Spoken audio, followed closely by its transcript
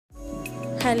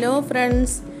Hello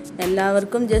friends,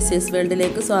 എല്ലാവർക്കും ജസീസ്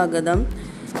വേൾഡിലേക്ക് സ്വാഗതം.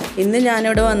 ഇന്ന്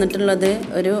ഞാനിവിടെ വന്നിട്ടുള്ളത്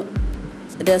ഒരു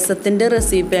രസത്തിൻ്റെ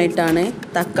റെസിപ്പി ആയിട്ടാണ്.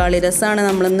 തക്കാളി രസമാണ്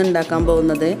നമ്മളിന്ന് ഉണ്ടാക്കാൻ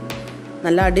പോകുന്നത്.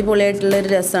 നല്ല അടിപൊളിയായിട്ടുള്ളൊരു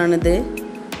രസമാണിത്,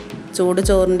 ചൂട്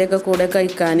ചോറിൻ്റെയൊക്കെ കൂടെ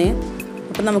കഴിക്കാൻ.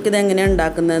 അപ്പോൾ നമുക്കിത് എങ്ങനെയാണ്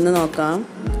ഉണ്ടാക്കുന്നതെന്ന് നോക്കാം.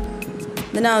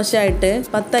 ഇതിനാവശ്യമായിട്ട്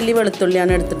 10 അല്ലി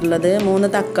വെളുത്തുള്ളിയാണ് എടുത്തിട്ടുള്ളത്,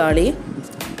 3 തക്കാളി,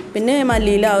 പിന്നെ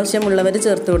മല്ലിയില ആവശ്യമുള്ളവർ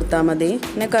ചേർത്ത് കൊടുത്താൽ മതി,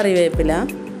 പിന്നെ കറിവേപ്പില,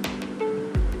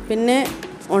 പിന്നെ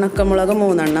ഉണക്കമുളക്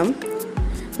 3 എണ്ണം,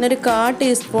 പിന്നെ ഒരു 1/4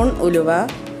 ടീസ്പൂൺ ഉലുവ,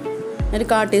 ഒരു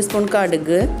 1/4 ടീസ്പൂൺ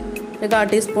കടുക്, ഒരു 1/4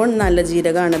 ടീസ്പൂൺ നല്ല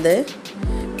ജീരകമാണിത്,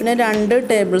 പിന്നെ 2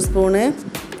 ടേബിൾ സ്പൂണ്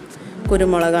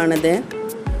കുരുമുളകാണിത്,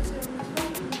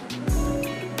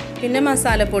 പിന്നെ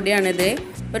മസാലപ്പൊടിയാണിത്.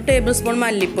 1 ടേബിൾ സ്പൂൺ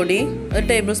മല്ലിപ്പൊടി, 1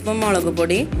 ടേബിൾ സ്പൂൺ മുളക്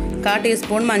പൊടി, 1/4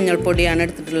 ടീസ്പൂൺ മഞ്ഞൾപ്പൊടിയാണ്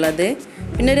എടുത്തിട്ടുള്ളത്,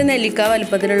 പിന്നെ ഒരു നെല്ലിക്ക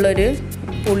വലുപ്പത്തിലുള്ളൊരു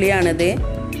പുളിയാണിത്,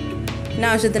 പിന്നെ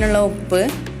ആവശ്യത്തിനുള്ള ഉപ്പ്,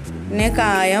 പിന്നെ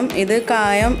കായം. ഇത്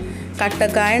കായം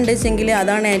കട്ടക്കായ ഉണ്ടെങ്കിൽ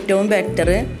അതാണ് ഏറ്റവും ബെറ്റർ.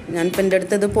 ഞാനിപ്പോൾ എൻ്റെ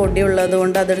അടുത്ത് ഇത് പൊടി ഉള്ളത്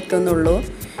കൊണ്ട് അതെടുത്തെന്നുള്ളൂ.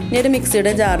 ഇനി ഒരു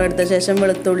മിക്സിയുടെ ജാർ എടുത്ത ശേഷം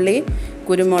വെളുത്തുള്ളി,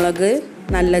 കുരുമുളക്,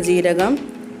 നല്ല ജീരകം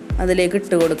അതിലേക്ക്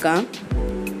ഇട്ട് കൊടുക്കാം.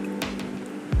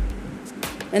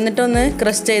 എന്നിട്ടൊന്ന്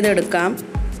ക്രഷ് ചെയ്തെടുക്കാം.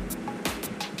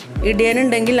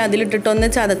 ഇടിയനുണ്ടെങ്കിൽ അതിലിട്ടിട്ടൊന്ന്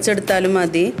ചതച്ചെടുത്താലും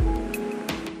മതി.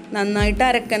 നന്നായിട്ട്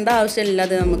അരക്കേണ്ട ആവശ്യമില്ല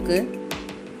അത് നമുക്ക്.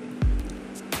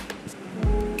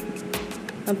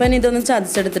 അപ്പം ഇനി ഇതൊന്ന്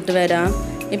ചതച്ചെടുത്തിട്ട് വരാം.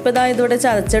 ഇപ്പോൾ ഇതാ ഇതിവിടെ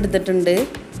ചതച്ചെടുത്തിട്ടുണ്ട്,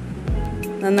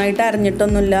 നന്നായിട്ട്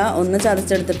അരഞ്ഞിട്ടൊന്നുമില്ല, ഒന്ന്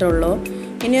ചതച്ചെടുത്തിട്ടുള്ളൂ.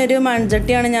 ഇനി ഒരു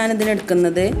മൺചട്ടിയാണ്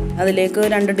ഞാനിതിനെടുക്കുന്നത്. അതിലേക്ക്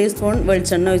 2 ടീസ്പൂൺ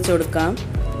വെളിച്ചെണ്ണ ഒഴിച്ച് കൊടുക്കാം.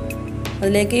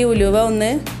 അതിലേക്ക് ഈ ഉലുവ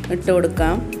ഒന്ന് ഇട്ട്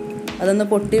കൊടുക്കാം. അതൊന്ന്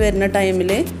പൊട്ടി വരുന്ന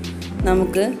ടൈമിൽ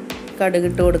നമുക്ക്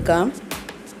കടുകിട്ട് കൊടുക്കാം.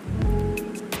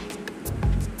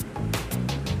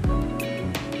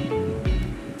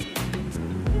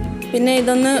 പിന്നെ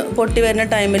ഇതൊന്ന് പൊട്ടി വരുന്ന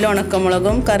ടൈമിൽ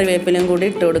ഉണക്കമുളകും കറിവേപ്പിലയും കൂടി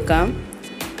ഇട്ട് കൊടുക്കാം.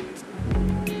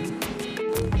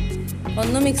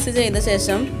 ഒന്ന് മിക്സ് ചെയ്ത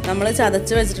ശേഷം നമ്മൾ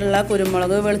ചതച്ച് വെച്ചിട്ടുള്ള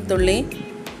കുരുമുളക്, വെളുത്തുള്ളി,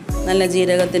 നല്ല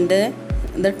ജീരകത്തിൻ്റെ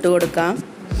ഇതിട്ട് കൊടുക്കാം.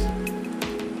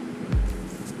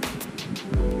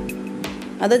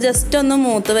 അത് ജസ്റ്റ് ഒന്ന്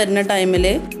മൂത്ത് വരുന്ന ടൈമിൽ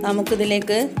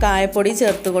നമുക്കിതിലേക്ക് കായപ്പൊടി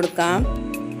ചേർത്ത് കൊടുക്കാം.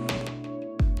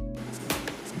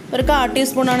 ഒരു 1/4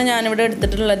 ടീസ്പൂണാണ് ഞാനിവിടെ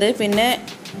എടുത്തിട്ടുള്ളത്. പിന്നെ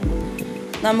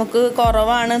നമുക്ക്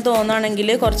കുറവാണ് തോന്നുകയാണെങ്കിൽ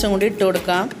കുറച്ചും കൂടി ഇട്ട്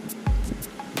കൊടുക്കാം.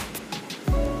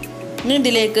 ഇനി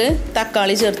ഇതിലേക്ക്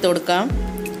തക്കാളി ചേർത്ത് കൊടുക്കാം.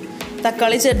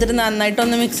 തക്കാളി ചേർത്തിട്ട്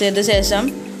നന്നായിട്ടൊന്ന് മിക്സ് ചെയ്ത ശേഷം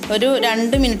ഒരു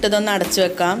 2 മിനിറ്റ് ഇതൊന്ന് അടച്ചു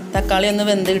വെക്കാം, തക്കാളി ഒന്ന്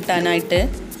വെന്ത് കിട്ടാനായിട്ട്.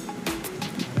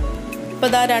 ഇപ്പോൾ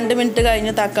ഇതാ 2 മിനിറ്റ്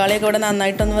കഴിഞ്ഞ് തക്കാളിയൊക്കെ ഇവിടെ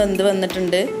നന്നായിട്ടൊന്ന് വെന്ത്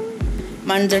വന്നിട്ടുണ്ട്.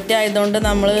 മൺചട്ടി ആയതുകൊണ്ട്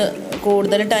നമ്മൾ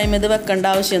കൂടുതൽ ടൈം ഇത് വെക്കേണ്ട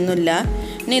ആവശ്യമൊന്നുമില്ല.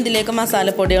 ഇനി ഇതിലേക്ക്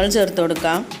മസാലപ്പൊടികൾ ചേർത്ത്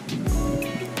കൊടുക്കാം.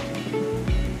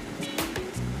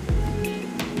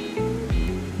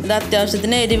 ഇത്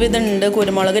അത്യാവശ്യത്തിന് എരിവ് ഇതുണ്ട്.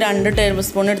 കുരുമുളക് 2 ടേബിൾ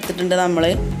സ്പൂൺ എടുത്തിട്ടുണ്ട് നമ്മൾ.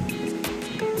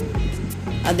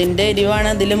 അതിൻ്റെ എരിവാണ്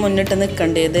ഇതിൽ മുന്നിട്ട്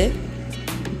നിൽക്കേണ്ടത്.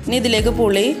 ഇനി ഇതിലേക്ക്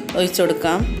പുളി ഒഴിച്ചു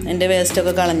കൊടുക്കാം, അതിൻ്റെ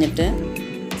വേസ്റ്റൊക്കെ കളഞ്ഞിട്ട്.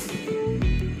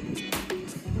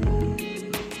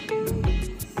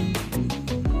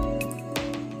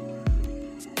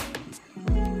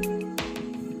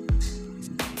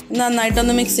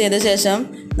 നന്നായിട്ടൊന്ന് മിക്സ് ചെയ്ത ശേഷം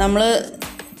നമ്മൾ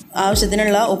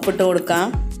ആവശ്യത്തിനുള്ള ഉപ്പിട്ട് കൊടുക്കാം.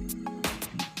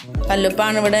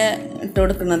 കല്ലുപ്പാണ് ഇവിടെ ഇട്ട്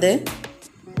കൊടുക്കുന്നത്.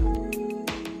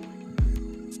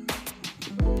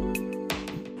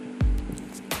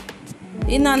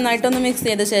 ഈ നന്നായിട്ടൊന്ന് മിക്സ്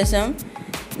ചെയ്ത ശേഷം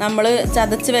നമ്മൾ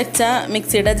ചതച്ച് വെച്ച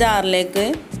മിക്സിയുടെ ജാറിലേക്ക്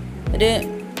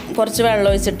കുറച്ച് വെള്ളം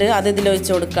ഒഴിച്ചിട്ട് അത്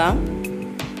ഇതിലൊഴിച്ച് കൊടുക്കാം.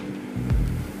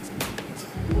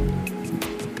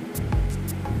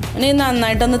 ഇനി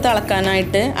നന്നായിട്ടൊന്ന്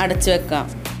തിളക്കാനായിട്ട് അടച്ചു വെക്കാം.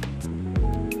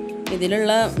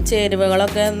 ഇതിലുള്ള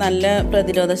ചേരുവകളൊക്കെ നല്ല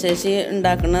പ്രതിരോധശേഷി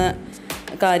ഉണ്ടാക്കുന്ന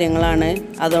കാര്യങ്ങളാണ്.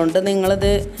 അതുകൊണ്ട്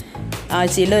നിങ്ങളിത്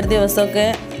ആഴ്ചയിൽ ഒരു ദിവസമൊക്കെ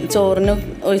ചോറിന്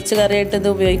ഒഴിച്ച് കറിയായിട്ട് ഇത്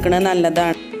ഉപയോഗിക്കുന്നത്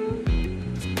നല്ലതാണ്.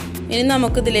 ഇനി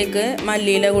നമുക്കിതിലേക്ക്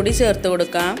മല്ലിയില കൂടി ചേർത്ത്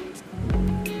കൊടുക്കാം.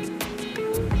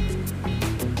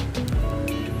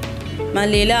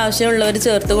 മല്ലിയില ആവശ്യമുള്ളവർ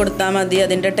ചേർത്ത് കൊടുത്താൽ മതി.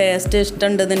 അതിൻ്റെ ടേസ്റ്റ്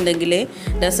ഇഷ്ടമുണ്ടെന്നുണ്ടെങ്കിൽ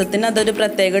രസത്തിന് അതൊരു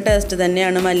പ്രത്യേക ടേസ്റ്റ്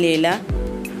തന്നെയാണ് മല്ലിയില.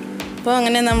 അപ്പോൾ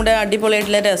അങ്ങനെ നമ്മുടെ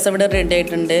അടിപൊളിയായിട്ടുള്ള രസം ഇവിടെ റെഡി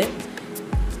ആയിട്ടുണ്ട്.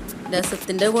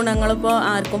 രസത്തിൻ്റെ ഗുണങ്ങളിപ്പോൾ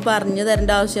ആർക്കും പറഞ്ഞു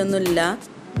തരേണ്ട ആവശ്യമൊന്നുമില്ല.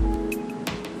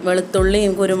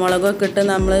 വെളുത്തുള്ളിയും കുരുമുളകും ഒക്കെ ഇട്ട്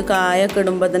നമ്മൾ കായൊക്കെ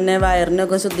ഇടുമ്പോൾ തന്നെ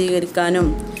വയറിനൊക്കെ ശുദ്ധീകരിക്കാനും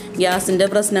ഗ്യാസിൻ്റെ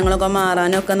പ്രശ്നങ്ങളൊക്കെ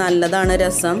മാറാനും ഒക്കെ നല്ലതാണ്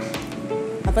രസം.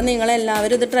 അപ്പോൾ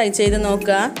നിങ്ങളെല്ലാവരും ഇത് ട്രൈ ചെയ്ത്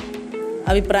നോക്കുക.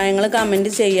 അഭിപ്രായങ്ങൾ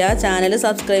കമൻറ്റ് ചെയ്യുക. ചാനൽ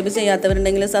സബ്സ്ക്രൈബ്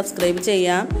ചെയ്യാത്തവരുണ്ടെങ്കിൽ സബ്സ്ക്രൈബ്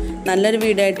ചെയ്യാം. നല്ലൊരു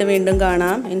വീഡിയോ ആയിട്ട് വീണ്ടും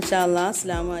കാണാം. ഇൻഷാ അല്ലാഹ്.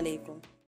 അസ്സലാമു അലൈക്കും.